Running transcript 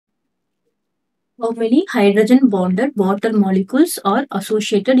How many hydrogen bonded water molecules are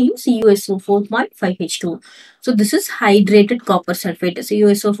associated in CuSO4.5H2O? So this is hydrated copper sulfate.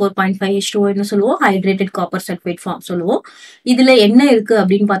 CuSO4.5H2O என்ன சொல்லுவோம்? Hydrated copper sulfate form சொல்லுவோம். இதுல என்ன இருக்கு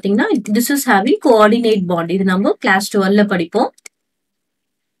அப்படின்னு பாத்தீங்கன்னா, this is having coordinate bond. இது நம்ம class 12ல படிப்போம்.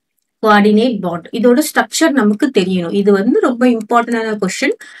 Coordinate bond. இதோட ஸ்ட்ரக்சர் நமக்கு தெரியணும். இது வந்து ரொம்ப இம்பார்ட்டன்டான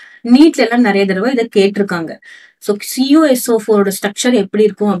கொஸ்டின். நீட்ல எல்லாம் நிறைய தடவை இதை கேட்டிருக்காங்க. ஸோ CuSO4 ஸ்ட்ரக்சர் எப்படி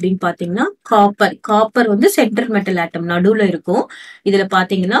இருக்கும் அப்படின்னு பாத்தீங்கன்னா, காப்பர் வந்து சென்ட்ரல் மெட்டல் ஆட்டம் நடுவுல இருக்கும். இதுல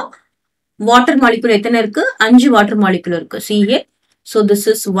பாத்தீங்கன்னா வாட்டர் மாலிகுல் எத்தனை இருக்கு? 5 வாட்டர் மாலிகுல் இருக்கு. Ca. So this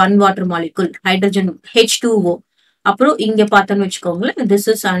is 1 water molecule. Hydrogen H2O. அப்புறம் இங்க பார்த்தோம்னு வச்சுக்கோங்களேன், this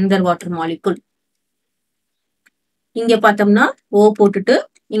is another water molecule. இங்க பார்த்தோம்னா O போட்டுட்டு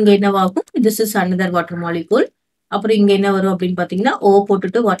இங்க என்னவாகும்? This is another water molecule. அப்புறம் இங்க என்ன வரும் அப்படின்னு பாத்தீங்கன்னா O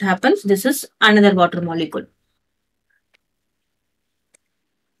போட்டுட்டு what happens? This is another water molecule.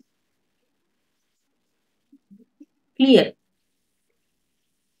 Clear?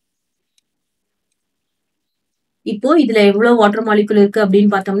 இப்போ இதுல எவ்வளவு வாட்டர் மாலிகுல் இருக்கு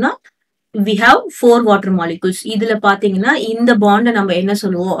அப்படின்னு பார்த்தோம்னா we have 4 water molecules. இதுல பாத்தீங்கன்னா இந்த பாண்ட நம்ம என்ன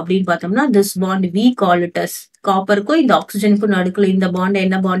சொல்லுவோம் அப்படின்னு பார்த்தோம்னா this bond we call it as காப்பருக்கும் இந்த ஆக்சிஜனுக்கும் நடுக்குள்ள இந்த பாண்ட்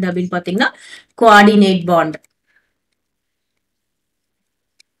என்ன பாண்ட் அப்படின்னு பாத்தீங்கன்னா coordinate bond.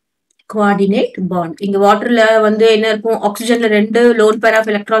 coordinate bond. இங்க வாட்டர்ல வந்து என்ன இருக்கும்? ஆக்சிஜன்ல 2 லோன் பேர் ஆஃப்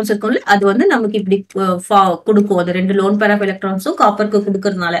எலக்ட்ரான்ஸ் இருக்கும்ல, அது வந்து நமக்கு இப்படி கொடுக்கும். அது 2 லோன் பேர் ஆஃப் எலக்ட்ரான்ஸும் காப்பருக்கு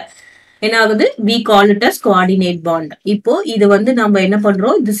கொடுக்கறதுனால என்ன ஆகுது? we call it as coordinate bond. இப்போ இது வந்து நம்ம என்ன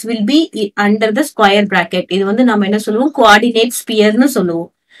பண்றோம்? this will be under the square bracket. இது வந்து நம்ம என்ன சொல்லுவோம்? coordinate sphere னு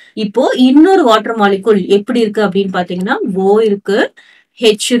சொல்லுவோம். இப்போ இன்னொரு வாட்டர் மாலிகுல் எப்படி இருக்கு அப்படின்னு பாத்தீங்கன்னா O இருக்கு,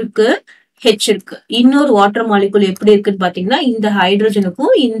 H இருக்கு, H இருக்கு. இன்னொரு வாட்டர் மாலிகுல் எப்படி இருக்குன்னு பாத்தீங்கன்னா இந்த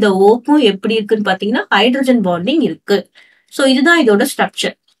ஹைட்ரஜனுக்கும் இந்த ஓக்கும் எப்படி இருக்குன்னு பாத்தீங்கன்னா ஹைட்ரஜன் பாண்டிங் இருக்கு. சோ இதுதான் இதோட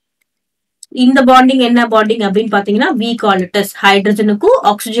ஸ்ட்ரக்சர். இந்த பாண்டிங் என்ன பாண்டிங் அப்படின்னு பாத்தீங்கன்னா we call it as ஹைட்ரஜனுக்கும்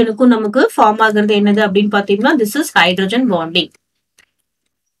ஆக்சிஜனுக்கும் நமக்கு ஃபார்ம் ஆகுறது என்னது அப்படின்னு பாத்தீங்கன்னா this is hydrogen bonding.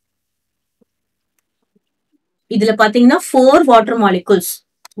 இதுல பாத்தீங்கன்னா 4 water molecules,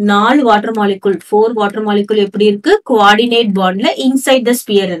 4 water molecule, 4 water molecule எப்படி இருக்கு? கோஆர்டினேட் பாண்ட்ல இன்சைட் த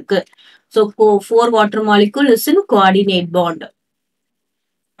ஸ்பியர் இருக்கு. So 4 water molecule is in coordinate bond.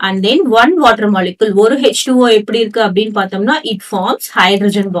 And then 1 water molecule, ஒரு H2O எப்படி இருக்கு அப்படின்னு பார்த்தோம்னா it forms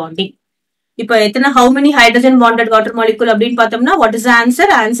hydrogen bonding. இப்போ எத்தனை how many hydrogen bonded water molecule அப்படின்னு பார்த்தோம்னா what is the answer?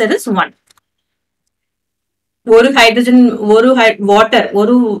 Answer is 1. ஒரு ஹைட்ரஜன் ஒரு வாட்டர்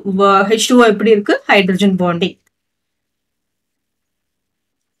ஒரு H2O எப்படி இருக்கு? hydrogen bonding.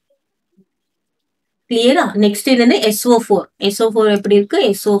 கிளியரா? நெக்ஸ்ட் என்னன்னா SO4. SO4 எப்படி இருக்கு?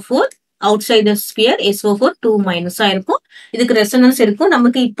 SO4 outside the sphere SO4 2- இருக்கும். இதுக்கு ரெசனன்ஸ் இருக்கும்.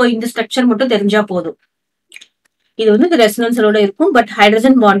 நமக்கு இப்போ இந்த ஸ்ட்ரக்சர் மட்டும் தெரிஞ்சா போதும். இது வந்து ரெசனன்ஸோட இருக்கும். பட்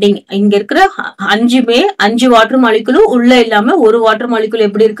ஹைட்ரஜன் பாண்டிங் இங்க இருக்கிற 5 வாட்டர் மாலிகுலும் உள்ள இல்லாம ஒரு வாட்டர் மாலிகுல்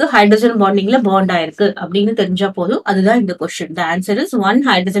எப்படி இருக்கு? ஹைட்ரஜன் பாண்டிங்ல பாண்ட் ஆயிருக்கு அப்படின்னு தெரிஞ்சா போதும். அதுதான் இந்த question. The answer is 1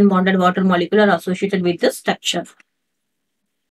 hydrogen bonded water molecule are associated with the structure.